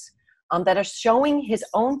weeks. That are showing his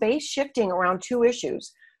own base shifting around two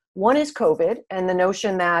issues. One is COVID and the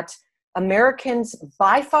notion that Americans,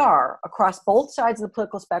 by far, across both sides of the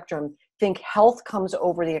political spectrum, think health comes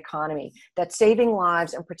over the economy, that saving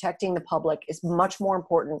lives and protecting the public is much more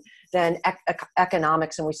important than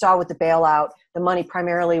economics. And we saw with the bailout, the money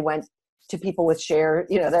primarily went to people with share,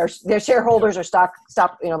 their shareholders or stock,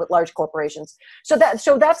 large corporations. So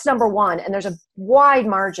that's number one. And there's a wide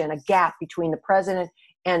margin, a gap between the president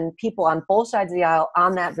and people on both sides of the aisle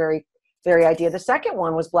on that very, very idea. The second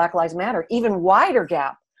one was Black Lives Matter, even wider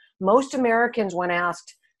gap. Most Americans, when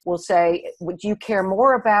asked, will say, would you care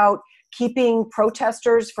more about keeping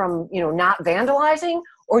protesters from, not vandalizing,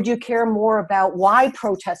 or do you care more about why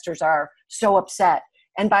protesters are so upset?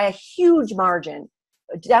 And by a huge margin,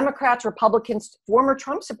 Democrats, Republicans, former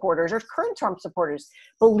Trump supporters or current Trump supporters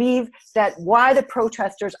believe that why the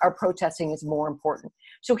protesters are protesting is more important.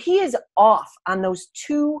 So he is off on those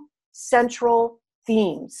two central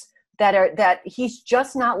themes that he's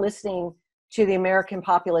just not listening to the American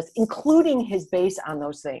populace, including his base on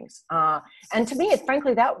those things. And to me,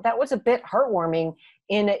 frankly, that was a bit heartwarming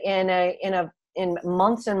in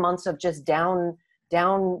months and months of just down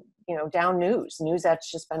news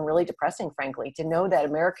that's just been really depressing, frankly, to know that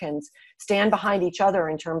Americans stand behind each other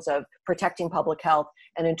in terms of protecting public health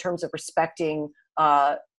and in terms of respecting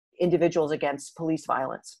individuals against police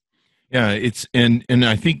violence. Yeah, and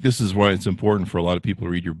I think this is why it's important for a lot of people to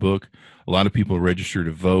read your book. A lot of people register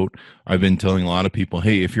to vote. I've been telling a lot of people,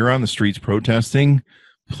 hey, if you're on the streets protesting,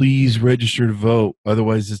 please register to vote.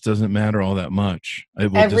 Otherwise, this doesn't matter all that much.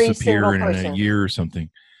 It will disappear in a year or something.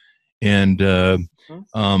 And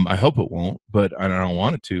I hope it won't, but I don't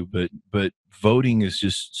want it to. But voting is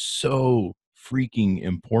just so freaking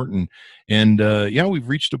important. And we've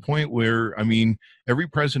reached a point where, every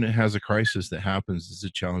president has a crisis that happens to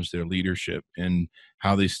challenge their leadership and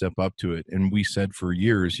how they step up to it. And we said for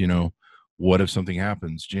years, what if something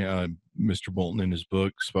happens? Mr. Bolton in his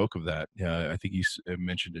book spoke of that. I think he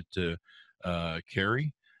mentioned it to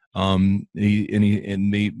Kerry.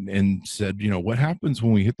 He said, what happens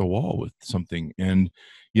when we hit the wall with something? And,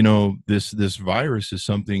 this virus is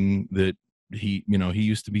something that he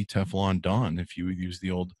used to be Teflon Don, if you would use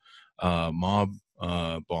the old mob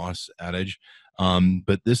boss adage.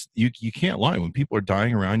 But this, you can't lie. When people are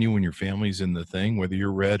dying around you, when your family's in the thing, whether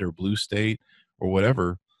you're red or blue state or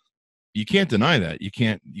whatever, you can't deny that. You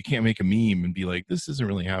can't make a meme and be like, this isn't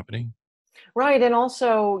really happening. Right. And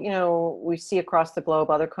also, we see across the globe,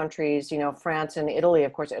 other countries, France and Italy,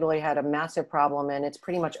 of course, Italy had a massive problem and it's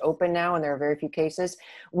pretty much open now and there are very few cases.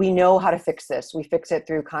 We know how to fix this. We fix it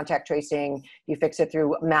through contact tracing. You fix it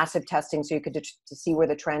through massive testing so you could to see where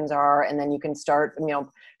the trends are. And then you can start,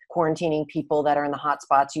 quarantining people that are in the hot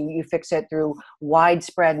spots. You fix it through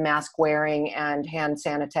widespread mask wearing and hand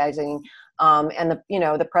sanitizing. And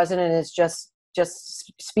the president is just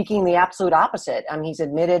just speaking the absolute opposite. He's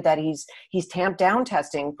admitted that he's tamped down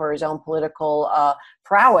testing for his own political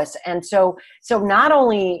prowess. And so not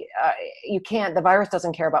only the virus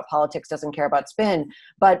doesn't care about politics, doesn't care about spin,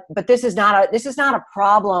 but this is not a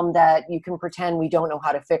problem that you can pretend we don't know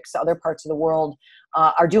how to fix. Other parts of the world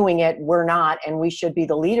are doing it. We're not, and we should be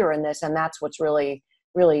the leader in this. And that's what's really,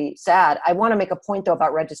 really sad. I want to make a point though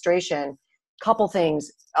about registration. Couple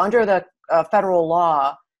things. Under the federal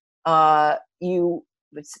law,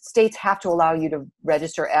 states have to allow you to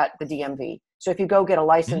register at the DMV. So if you go get a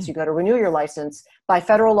license, you go to renew your license, by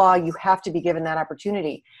federal law, you have to be given that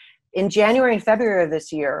opportunity. In January and February of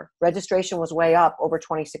this year, registration was way up over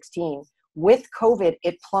 2016. With COVID,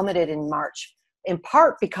 it plummeted in March, in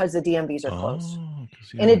part because the DMVs are closed.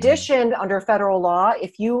 In addition, under federal law,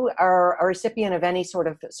 if you are a recipient of any sort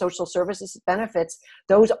of social services benefits,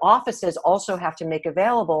 those offices also have to make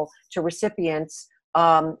available to recipients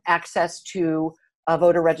access to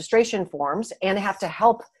voter registration forms and have to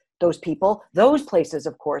help those people. Those places,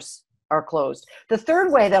 of course, are closed. The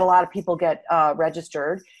third way that a lot of people get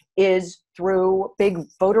registered is through big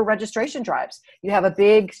voter registration drives. You have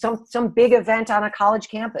some big event on a college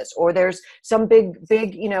campus, or there's some big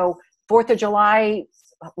 4th of July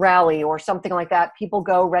rally or something like that. People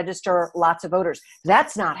go register lots of voters.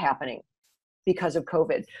 That's not happening because of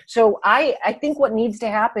COVID. So I think what needs to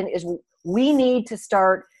happen is we need to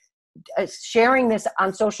start sharing this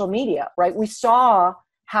on social media, right? We saw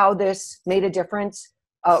how this made a difference.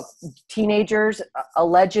 Teenagers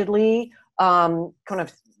allegedly kind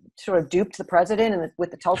of sort of duped the president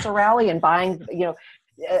with the Tulsa rally and buying,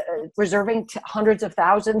 reserving hundreds of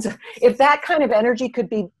thousands. If that kind of energy could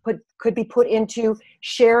be put into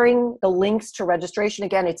sharing the links to registration,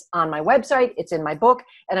 again, it's on my website, it's in my book,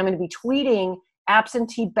 and I'm going to be tweeting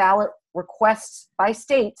absentee ballot requests by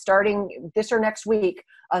state starting this or next week,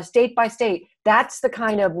 state by state. That's the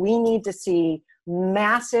kind of, we need to see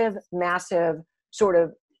massive sort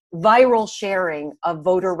of viral sharing of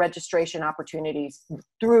voter registration opportunities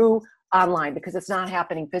through online, because it's not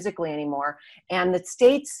happening physically anymore. And the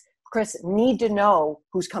states, Chris, need to know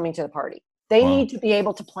who's coming to the party. They need to be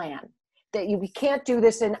able to plan. We can't do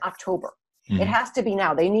this in October. It has to be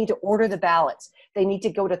now. They need to order the ballots. They need to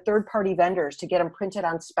go to third-party vendors to get them printed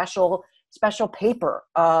on special paper.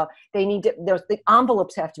 The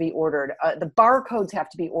envelopes have to be ordered. The barcodes have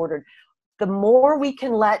to be ordered. The more we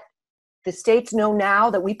can let the states know now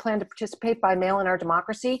that we plan to participate by mail in our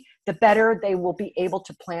democracy, the better they will be able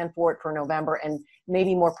to plan for it for November. And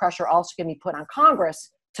maybe more pressure also can be put on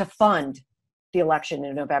Congress to fund the election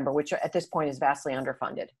in November, which at this point is vastly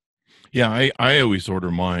underfunded. Yeah, I always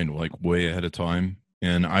order mine like way ahead of time,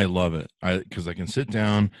 and I love it because I can sit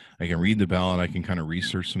down, I can read the ballot, I can kind of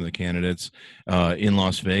research some of the candidates. In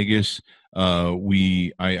Las Vegas,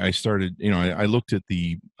 I started, I looked at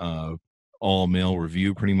the all mail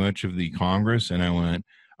review pretty much of the Congress, and I went,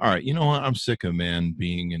 all right, you know what? I'm sick of man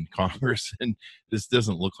being in Congress, and this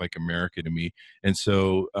doesn't look like America to me. And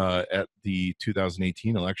so at the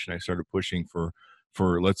 2018 election, I started pushing for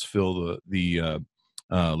let's fill the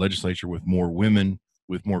legislature with more women,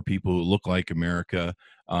 with more people who look like America.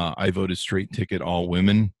 I voted straight ticket, all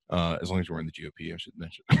women, as long as you're in the GOP, I should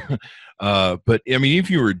mention. But I mean, if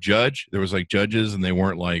you were a judge, there was like judges and they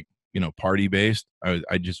weren't like, party based.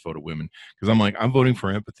 I just voted women because I'm voting for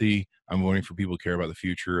empathy. I'm voting for people who care about the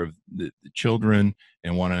future of the children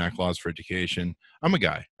and want to enact laws for education. I'm a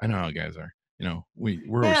guy. I know how guys are.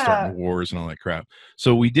 We're always starting wars and all that crap.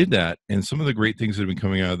 So we did that. And some of the great things that have been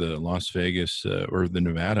coming out of the Las Vegas or the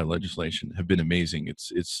Nevada legislation have been amazing.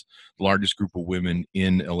 It's the largest group of women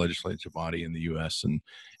in a legislative body in the U.S.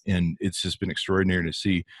 And it's just been extraordinary to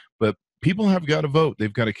see. But people have got to vote.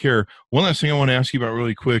 They've got to care. One last thing I want to ask you about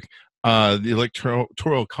really quick, the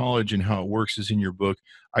Electoral College and how it works is in your book.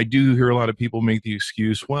 I do hear a lot of people make the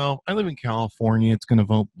excuse, well, I live in California. It's going to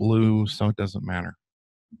vote blue, so it doesn't matter.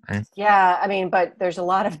 Right? Yeah, I mean, but there's a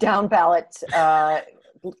lot of down ballot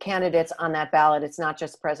candidates on that ballot. It's not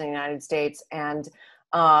just the President of the United States and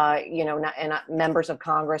not members of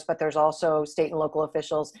Congress, but there's also state and local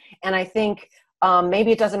officials. And I think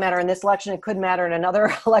maybe it doesn't matter in this election. It could matter in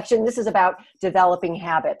another election. This is about developing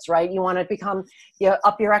habits, right? You want to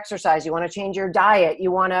up your exercise. You want to change your diet. You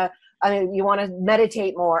want to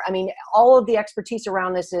meditate more. I mean, all of the expertise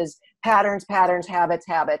around this is patterns,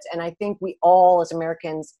 habits. And I think we all as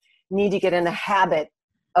Americans need to get in the habit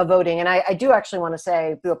of voting. And I do actually want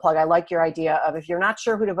to do a plug. I like your idea of, if you're not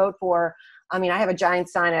sure who to vote for, I mean, I have a giant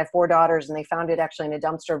sign. I have 4 daughters, and they found it actually in a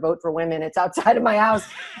dumpster. Vote for women. It's outside of my house.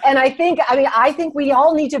 And I think we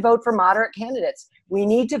all need to vote for moderate candidates. We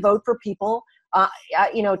need to vote for people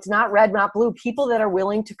It's not red, not blue. People that are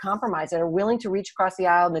willing to compromise, that are willing to reach across the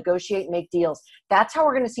aisle, negotiate, make deals. That's how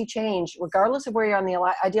we're going to see change, regardless of where you're on the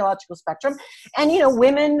ideological spectrum. And,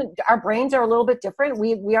 women, our brains are a little bit different.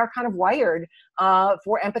 We are kind of wired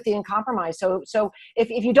for empathy and compromise. So if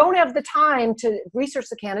you don't have the time to research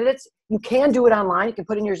the candidates, you can do it online. You can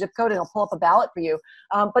put in your zip code and it'll pull up a ballot for you.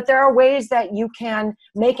 But there are ways that you can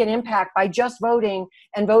make an impact by just voting,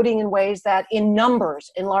 and voting in ways that in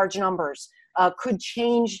large numbers, could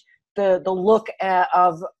change the look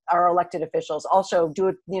of our elected officials. Also do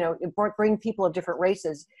it, bring people of different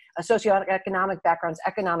races, socioeconomic backgrounds,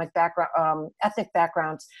 economic background, ethnic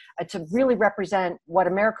backgrounds, to really represent what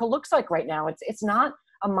America looks like right now. It's not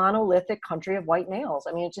a monolithic country of white males.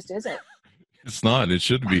 I mean, it just isn't. It's not. It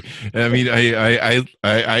shouldn't be. I mean,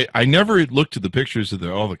 I never looked at the pictures of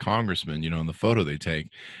all the congressmen, in the photo they take,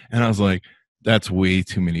 and I was like, that's way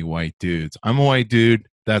too many white dudes. I'm a white dude.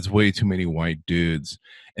 That's way too many white dudes.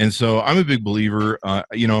 And so I'm a big believer,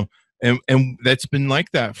 and that's been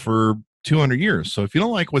like that for 200 years. So if you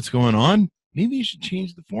don't like what's going on, maybe you should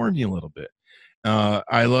change the formula a little bit.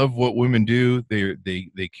 I love what women do.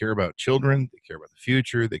 They care about children. They care about the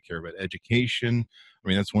future. They care about education. I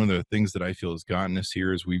mean, that's one of the things that I feel has gotten us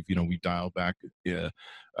here is we dialed back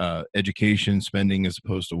education spending as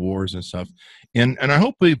opposed to wars and stuff. And I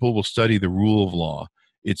hope people will study the rule of law.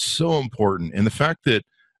 It's so important. And the fact that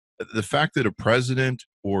a president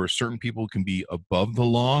or certain people can be above the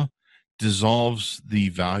law dissolves the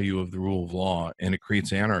value of the rule of law, and it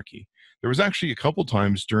creates anarchy. There was actually a couple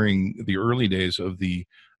times during the early days of the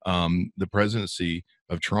presidency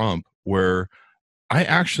of Trump where I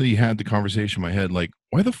actually had the conversation in my head, like,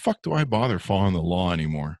 why the fuck do I bother following the law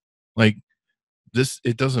anymore? Like,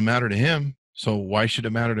 it doesn't matter to him, so why should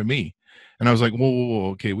it matter to me? And I was like, whoa,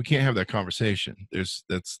 okay, we can't have that conversation.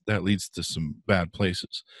 That leads to some bad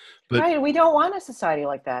places. But right, we don't want a society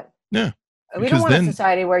like that. Yeah. We don't want a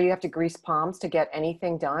society where you have to grease palms to get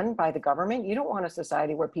anything done by the government. You don't want a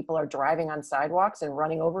society where people are driving on sidewalks and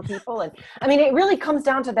running over people. And I mean, it really comes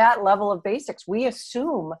down to that level of basics. We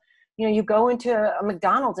assume, you go into a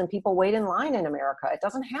McDonald's and people wait in line in America. It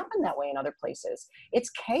doesn't happen that way in other places. It's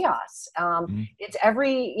chaos. It's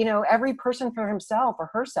every person for himself or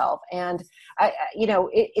herself. And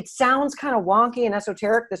it sounds kind of wonky and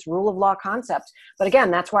esoteric, this rule of law concept. But again,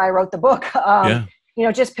 that's why I wrote the book.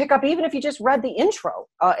 Just pick up, even if you just read the intro,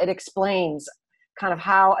 it explains kind of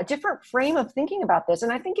how a different frame of thinking about this.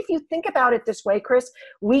 And I think if you think about it this way, Chris,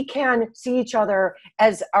 we can see each other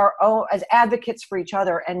as as advocates for each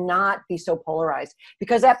other and not be so polarized,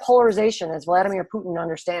 because that polarization, as Vladimir Putin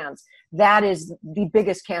understands, that is the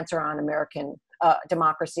biggest cancer on American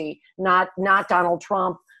democracy, not Donald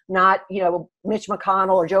Trump, not, Mitch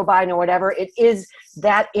McConnell or Joe Biden or whatever. It is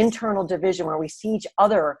that internal division where we see each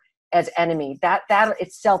other as enemy. That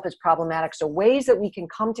itself is problematic. So ways that we can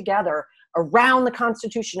come together around the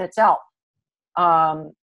Constitution itself, I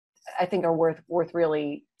think are worth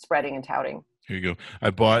really spreading and touting. Here you go.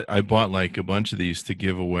 I bought like a bunch of these to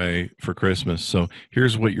give away for Christmas. So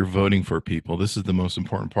here's what you're voting for, people. This is the most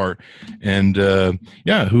important part. And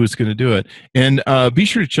who is going to do it? And be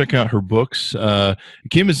sure to check out her books.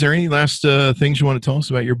 Kim, is there any last things you want to tell us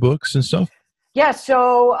about your books and stuff? Yeah.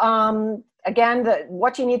 So again,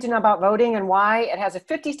 what you need to know about voting and why. It has a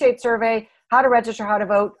 50-state survey, how to register, how to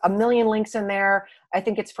vote, 1 million links in there. I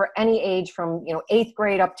think it's for any age from 8th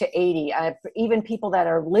grade up to 80. Even people that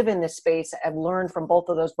live in this space have learned from both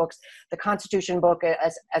of those books. The Constitution book,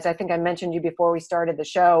 as I think I mentioned you before we started the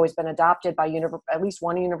show, has been adopted by at least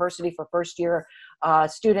one university for first-year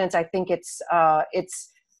students. I think it's a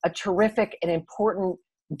terrific and important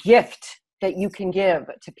gift that you can give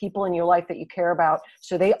to people in your life that you care about,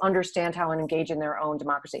 so they understand how to engage in their own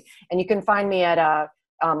democracy. And you can find me at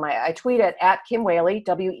I tweet at Kim Wehle,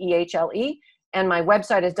 Wehle, and my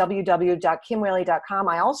website is www.kimwehle.com.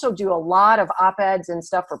 I also do a lot of op-eds and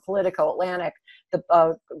stuff for Politico, Atlantic,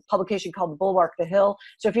 the publication called The Bulwark, The Hill.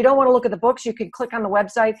 So if you don't want to look at the books, you can click on the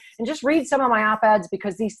website and just read some of my op-eds,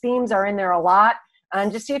 because these themes are in there a lot,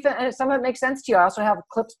 and just see if some of it makes sense to you. I also have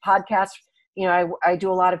clips, podcasts. I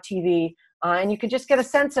do a lot of TV, and you can just get a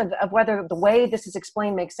sense of whether the way this is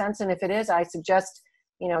explained makes sense. And if it is, I suggest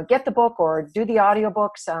get the book or do the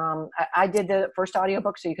audiobooks. I did the first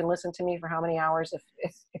audiobook, so you can listen to me for how many hours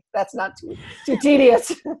if that's not too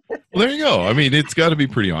tedious. Well, there you go. I mean, it's got to be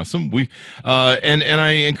pretty awesome. And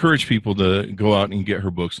I encourage people to go out and get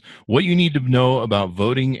her books. What you need to know about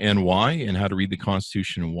voting and why, and how to read the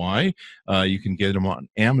Constitution and why. You can get them on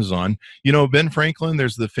Amazon. You know, Ben Franklin.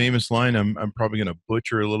 There's the famous line. I'm probably going to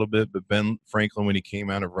butcher a little bit, but Ben Franklin, when he came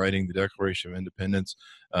out of writing the Declaration of Independence,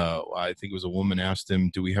 I think it was a woman asked him,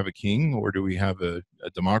 "Do we have a king or do we have a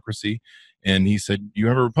democracy?" And he said, "You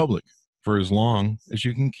have a republic for as long as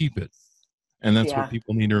you can keep it." And that's what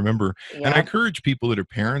people need to remember. Yeah. And I encourage people that are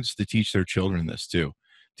parents to teach their children this too.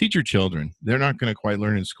 Teach your children. They're not going to quite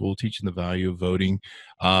learn in school, teaching the value of voting.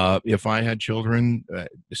 If I had children,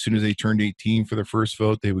 as soon as they turned 18 for their first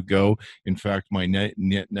vote, they would go. In fact, my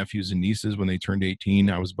nephews and nieces, when they turned 18,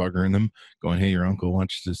 I was buggering them, going, "Hey, your uncle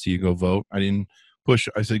wants to see you go vote." I didn't push.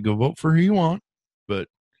 I said, "Go vote for who you want." But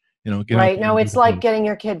get right. No, it's like getting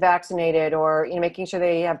your kid vaccinated, or making sure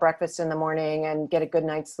they have breakfast in the morning and get a good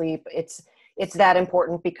night's sleep. It's that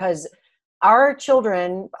important, because our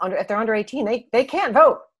children, if they're under 18, they can't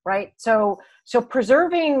vote, right? So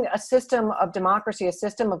preserving a system of democracy, a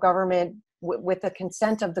system of government with the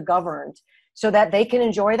consent of the governed, so that they can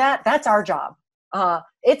enjoy that's our job.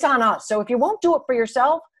 It's on us. So if you won't do it for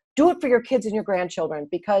yourself, do it for your kids and your grandchildren,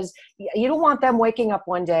 because you don't want them waking up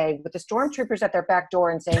one day with the stormtroopers at their back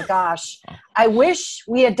door and saying, "Gosh, I wish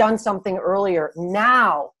we had done something earlier."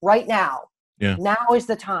 Now, right now. Yeah. Now is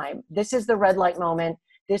the time. This is the red light moment.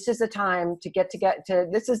 This is the time to get to,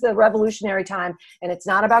 this is the revolutionary time. And it's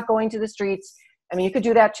not about going to the streets. I mean, you could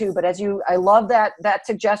do that too, but I love that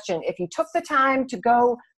suggestion. If you took the time to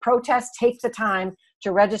go protest, take the time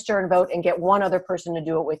to register and vote and get one other person to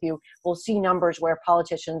do it with you. We'll see numbers where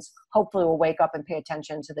politicians hopefully will wake up and pay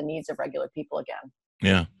attention to the needs of regular people again.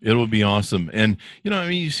 Yeah, it'll be awesome. And, I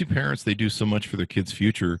mean, you see parents, they do so much for their kids'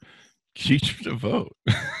 future. Teach them to vote.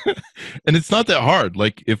 And it's not that hard.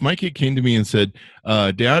 Like, if my kid came to me and said,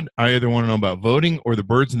 "Dad, I either want to know about voting or the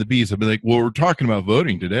birds and the bees," I'd be like, "Well, we're talking about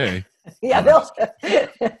voting today." Yeah, they'll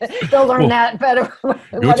learn that better.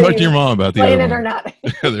 Go talk to your mom about the other one. It or not.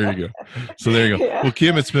 There you go. So there you go. Yeah. Well,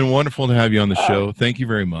 Kim, it's been wonderful to have you on the show. Thank you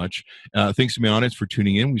very much. Thanks to my audience for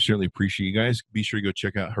tuning in. We certainly appreciate you guys. Be sure to go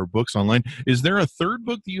check out her books online. Is there a third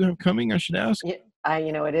book that you have coming, I should ask? Yeah.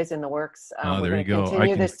 It is in the works. There you go.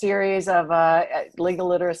 Continue this series of legal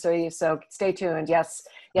literacy, so stay tuned. Yes,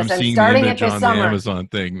 I'm starting it this summer. The Amazon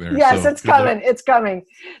thing there. Yes, so it's coming. It's coming.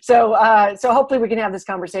 So hopefully we can have this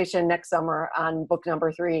conversation next summer on book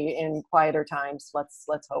number 3 in quieter times. Let's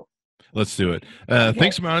hope. Let's do it.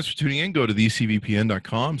 Thanks so much for tuning in. Go to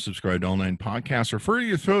thecvpn.com, subscribe to all 9 podcasts, refer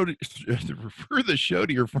the show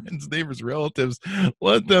to your friends, neighbors, relatives.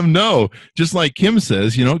 Let them know. Just like Kim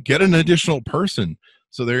says, get an additional person.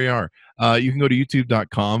 So there you are. You can go to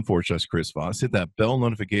youtube.com/Chris Voss. Hit that bell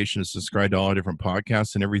notification to subscribe to all our different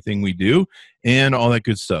podcasts and everything we do and all that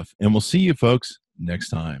good stuff. And we'll see you folks next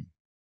time.